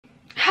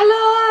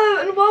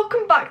Hello and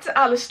welcome back to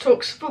Alice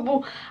Talks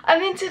Football,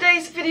 and in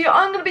today's video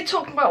I'm going to be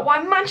talking about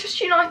why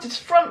Manchester United's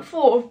front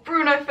four of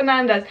Bruno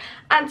Fernandes,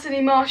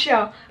 Anthony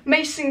Martial,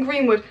 Mason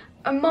Greenwood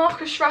and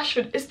Marcus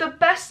Rashford is the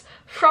best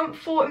front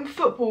four in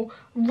football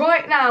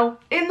right now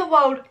in the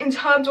world in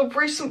terms of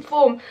recent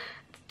form.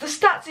 The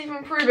stats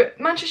even prove it.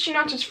 Manchester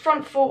United's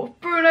front four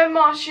of Bruno,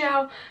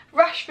 Martial,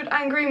 Rashford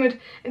and Greenwood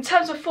in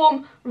terms of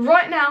form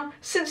right now,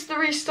 since the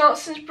restart,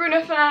 since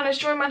Bruno Fernandes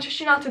joined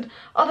Manchester United,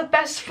 are the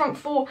best front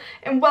four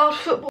in world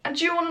football. And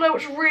do you want to know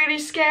what's really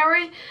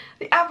scary?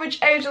 The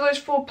average age of those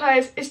four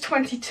players is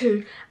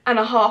 22 and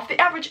a half. The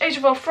average age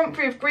of our front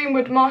three of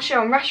Greenwood,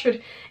 Martial and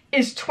Rashford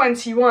is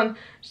 21.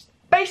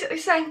 Basically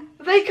saying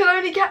they can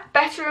only get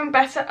better and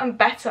better and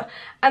better,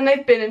 and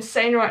they've been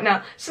insane right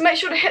now. So make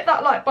sure to hit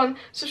that like button,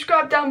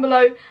 subscribe down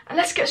below, and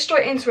let's get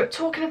straight into it,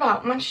 talking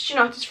about Manchester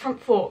United's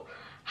front four.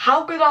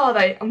 How good are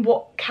they and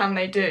what can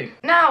they do?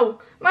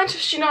 Now,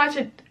 Manchester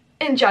United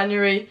in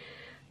January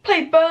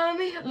played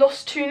Burnley,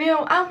 lost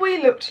 2-0, and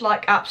we looked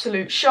like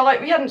absolute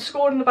shite. We hadn't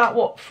scored in about,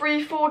 what,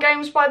 3-4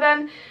 games by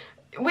then?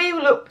 We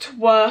looked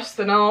worse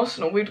than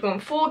Arsenal. We'd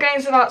gone 4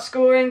 games without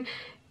scoring.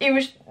 It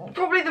was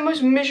probably the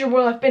most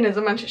miserable I've been as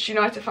a Manchester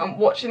United fan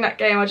watching that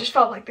game. I just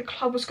felt like the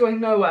club was going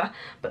nowhere.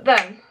 But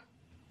then,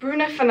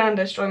 Bruno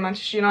Fernandes joined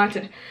Manchester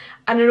United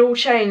and it all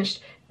changed.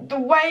 The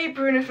way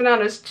Bruno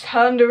Fernandes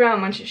turned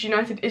around Manchester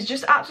United is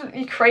just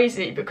absolutely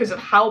crazy because of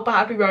how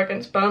bad we were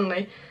against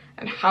Burnley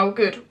and how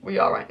good we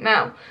are right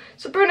now.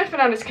 So Bruno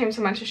Fernandes came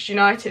to Manchester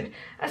United,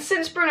 and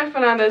since Bruno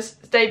Fernandes'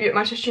 debut at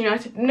Manchester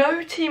United,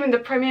 no team in the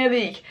Premier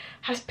League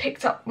has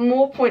picked up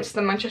more points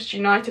than Manchester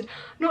United.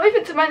 Not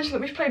even to mention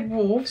that we've played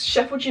Wolves,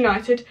 Sheffield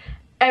United,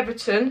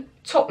 Everton,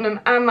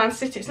 Tottenham and Man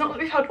City. It's not that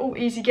we've had all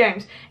easy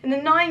games. In the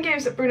 9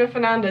 games that Bruno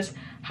Fernandes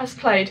has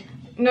played,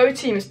 no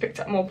team has picked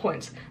up more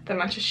points than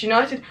Manchester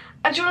United.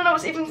 And do you want to know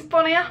what's even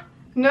funnier?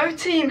 No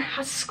team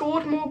has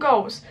scored more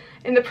goals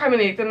in the Premier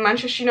League than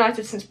Manchester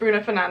United since Bruno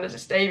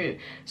Fernandes' debut.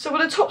 So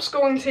we're the top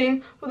scoring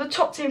team, we're the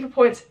top team for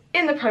points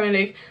in the Premier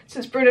League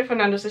since Bruno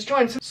Fernandes has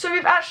joined. So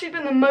we've actually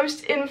been the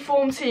most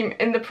informed team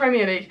in the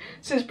Premier League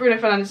since Bruno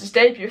Fernandes'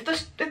 debut. If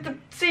the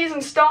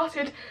season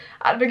started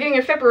at the beginning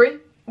of February,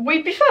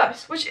 we'd be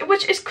first,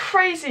 which is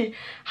crazy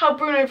how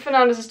Bruno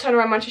Fernandes has turned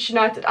around Manchester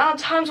United. And in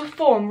terms of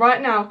form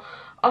right now,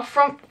 our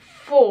front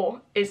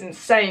four is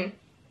insane.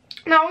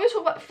 Now I'm going to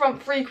talk about the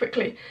front three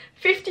quickly.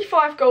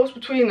 55 goals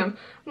between them.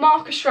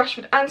 Marcus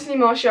Rashford, Anthony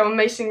Martial and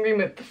Mason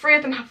Greenwood. The three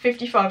of them have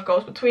 55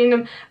 goals between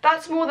them.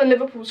 That's more than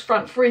Liverpool's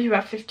front three who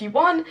have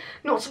 51.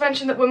 Not to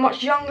mention that we're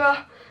much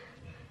younger.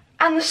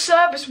 And the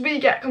service we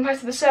get compared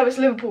to the service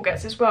Liverpool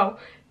gets as well.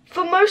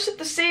 For most of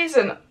the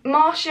season,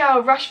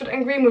 Martial, Rashford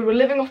and Greenwood were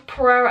living off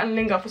Pereira and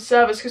Lingard for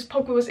service because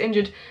Pogba was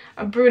injured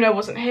and Bruno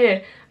wasn't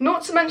here.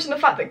 Not to mention the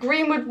fact that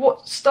Greenwood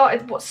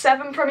started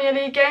 7 Premier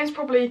League games,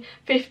 probably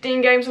 15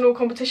 games in all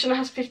competition, and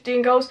has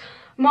 15 goals.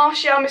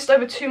 Martial missed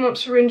over 2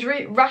 months for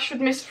injury.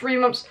 Rashford missed 3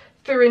 months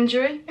through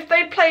injury. If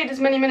they played as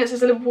many minutes as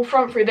the Liverpool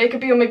front three, they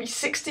could be on maybe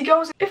 60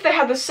 goals. If they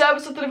had the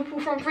service of the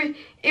Liverpool front three,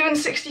 even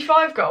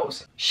 65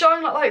 goals.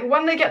 Showing like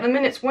when they get the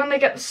minutes, when they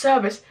get the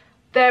service,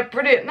 they're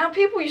brilliant. Now,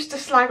 people used to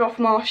slag off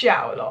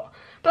Martial a lot,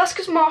 but that's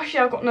because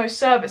Martial got no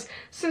service.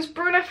 Since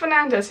Bruno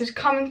Fernandes has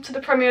come into the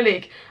Premier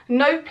League,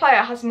 no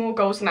player has more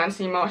goals than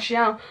Anthony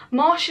Martial.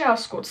 Martial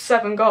scored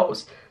 7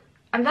 goals,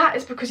 and that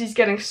is because he's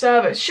getting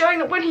service, showing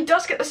that when he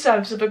does get the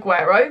service of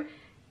Aguero,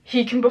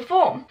 he can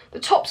perform. The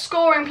top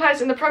scoring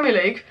players in the Premier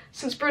League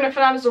since Bruno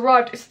Fernandes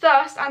arrived is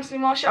first, Anthony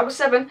Martial with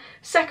 7,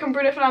 second,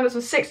 Bruno Fernandes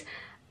with 6,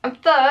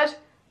 and third,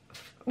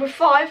 with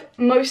 5,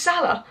 Mo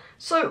Salah.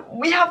 So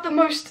we have the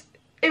most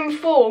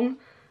informed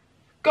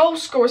goal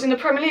scorers in the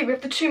Premier League. We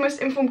have the 2 most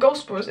informed goal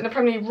scorers in the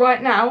Premier League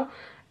right now,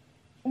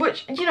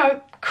 which, you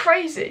know,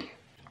 crazy.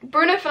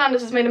 Bruno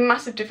Fernandes has made a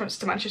massive difference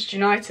to Manchester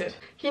United.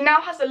 He now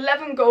has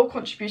 11 goal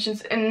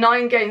contributions in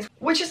 9 games,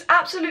 which is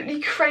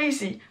absolutely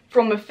crazy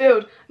from the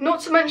field.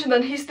 Not to mention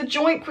that he's the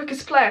joint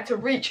quickest player to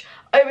reach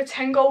over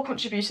 10 goal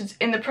contributions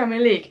in the Premier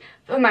League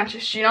for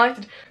Manchester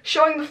United.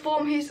 Showing the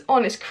form he's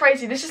on is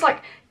crazy. This is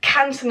like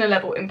Cantona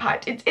level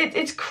impact.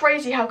 It's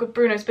crazy how good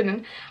Bruno's been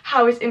and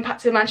how he's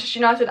impacted Manchester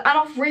United. And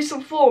off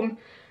recent form,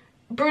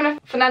 Bruno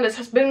Fernandes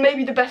has been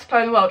maybe the best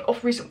player in the world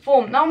off recent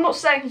form. Now, I'm not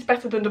saying he's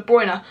better than De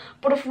Bruyne,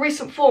 but off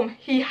recent form,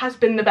 he has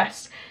been the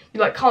best.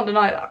 You can't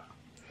deny that.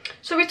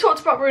 So we talked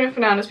about Bruno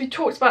Fernandes, we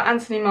talked about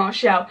Anthony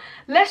Martial.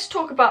 Let's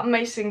talk about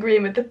Mason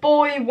Greenwood, the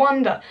boy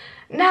wonder.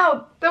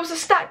 Now, there was a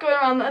stat going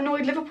around that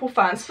annoyed Liverpool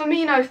fans.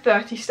 Firmino,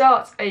 30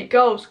 starts, 8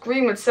 goals.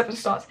 Greenwood, 7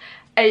 starts,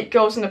 8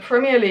 goals in the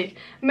Premier League.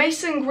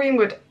 Mason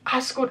Greenwood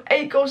has scored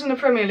 8 goals in the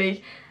Premier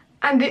League,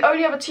 and the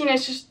only other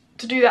teenagers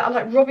to do that are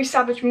like Robbie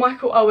Savage,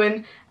 Michael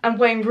Owen and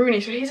Wayne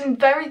Rooney, so he's in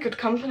very good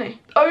company.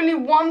 Only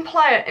one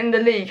player in the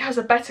league has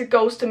a better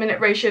goals to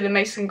minute ratio than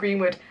Mason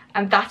Greenwood,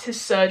 and that is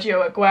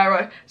Sergio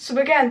Aguero. So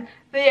again,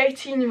 the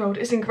 18-year-old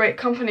is in great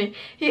company.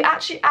 He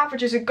actually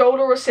averages a goal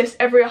or assist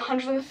every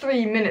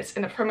 103 minutes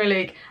in the Premier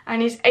League,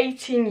 and he's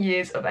 18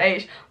 years of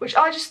age, which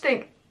I just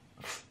think,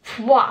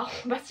 wow,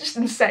 that's just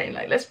insane.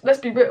 Let's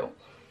be real.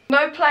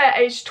 No player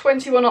aged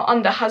 21 or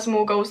under has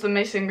more goals than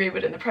Mason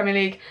Greenwood in the Premier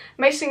League.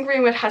 Mason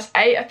Greenwood has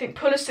 8, I think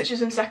Pulisic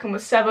is in second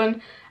with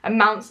 7, and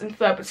Mount's in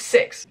third with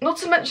 6. Not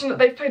to mention that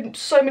they've played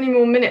so many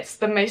more minutes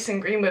than Mason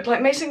Greenwood.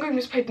 Like, Mason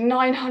Greenwood's played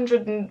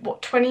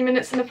 920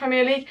 minutes in the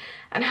Premier League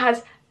and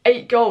has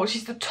 8 goals.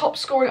 He's the top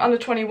scoring under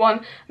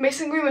 21.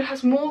 Mason Greenwood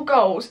has more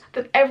goals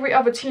than every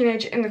other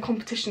teenager in the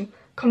competition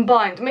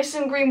combined.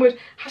 Mason Greenwood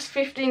has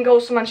 15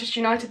 goals for Manchester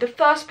United, the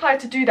first player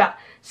to do that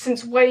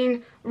since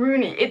Wayne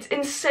Rooney. It's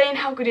insane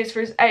how good he is for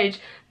his age.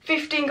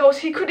 15 goals,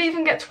 he could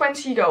even get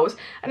 20 goals,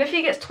 and if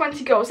he gets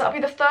 20 goals, that'll be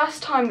the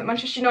first time that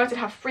Manchester United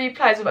have 3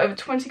 players with over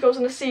 20 goals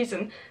in a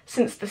season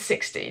since the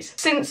 60s.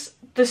 Since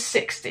the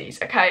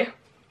 60s, okay?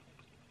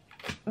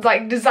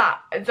 Like, is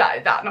that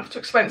enough to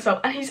explain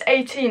itself? And he's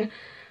 18.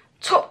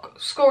 Top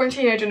scoring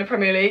teenager in the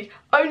Premier League.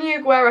 Only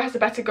Aguero has a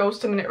better goals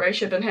to minute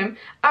ratio than him.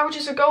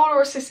 Averages a goal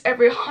or assist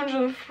every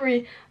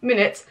 103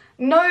 minutes.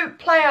 No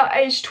player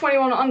aged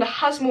 21 or under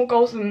has more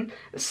goals than him.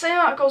 The same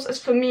amount of goals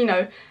as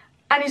Firmino.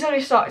 And he's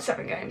only started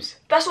 7 games.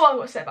 That's all I've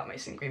got to say about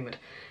Mason Greenwood.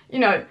 You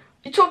know,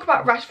 you talk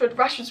about Rashford.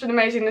 Rashford's been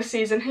amazing this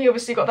season. He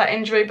obviously got that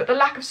injury, but the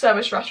lack of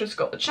service Rashford's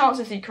got, the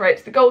chances he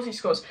creates, the goals he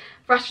scores,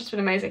 Rashford's been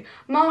amazing.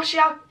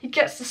 Martial, he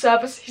gets the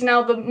service. He's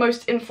now the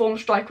most informed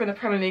striker in the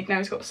Premier League. Now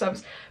he's got the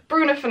service.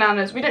 Bruno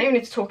Fernandes, we don't even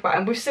need to talk about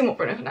him. We've seen what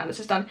Bruno Fernandes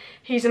has done.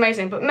 He's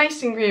amazing. But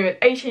Mason Greenwood,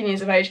 18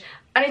 years of age,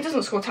 and he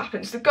doesn't score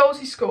tap-ins. The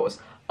goals he scores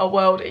are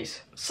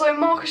worldies. So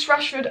Marcus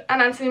Rashford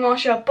and Anthony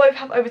Martial both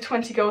have over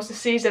 20 goals this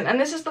season, and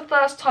this is the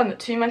first time that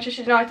 2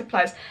 Manchester United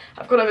players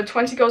have got over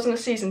 20 goals in a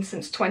season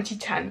since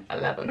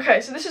 2010-11. Okay,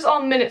 so this is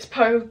our minutes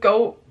per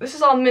goal. This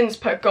is our mins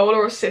per goal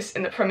or assist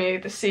in the Premier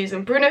League this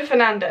season. Bruno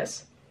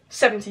Fernandes,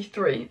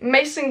 73.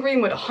 Mason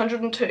Greenwood,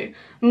 102.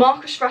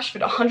 Marcus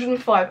Rashford,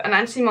 105. And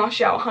Anthony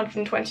Martial,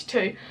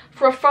 122.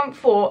 For a front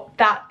 4,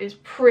 that is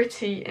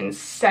pretty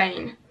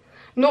insane.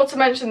 Not to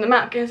mention the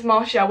match against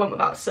Martial went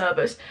without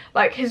service.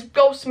 Like, his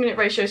goals to minute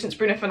ratio since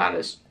Bruno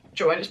Fernandes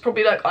joined is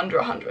probably like under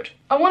 100.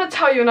 I want to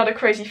tell you another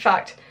crazy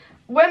fact.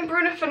 When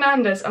Bruno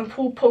Fernandes and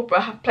Paul Pogba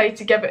have played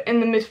together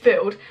in the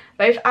midfield,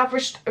 they've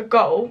averaged a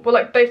goal. Well,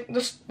 like,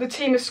 the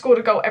team has scored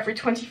a goal every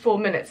 24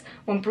 minutes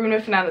when Bruno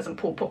Fernandes and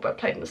Paul Pogba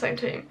played in the same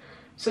team.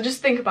 So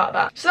just think about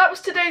that. So that was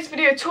today's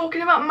video,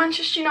 talking about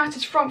Manchester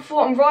United's front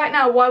 4, and right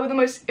now why we're the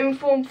most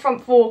informed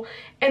front 4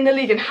 in the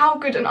league, and how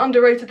good and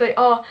underrated they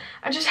are,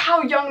 and just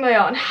how young they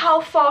are, and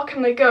how far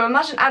can they go.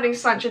 Imagine adding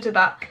Sancho to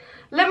that.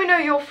 Let me know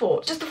your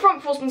thoughts. Just the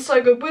front 4's been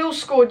so good. We all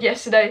scored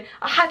yesterday.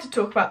 I had to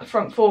talk about the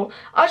front 4.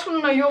 I just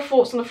want to know your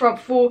thoughts on the front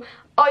 4.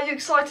 Are you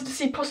excited to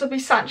see possibly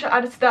Sancho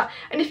added to that?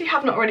 And if you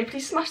have not already,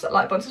 please smash that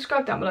like button,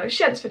 subscribe down below,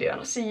 share this video, and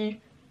I'll see you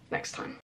next time.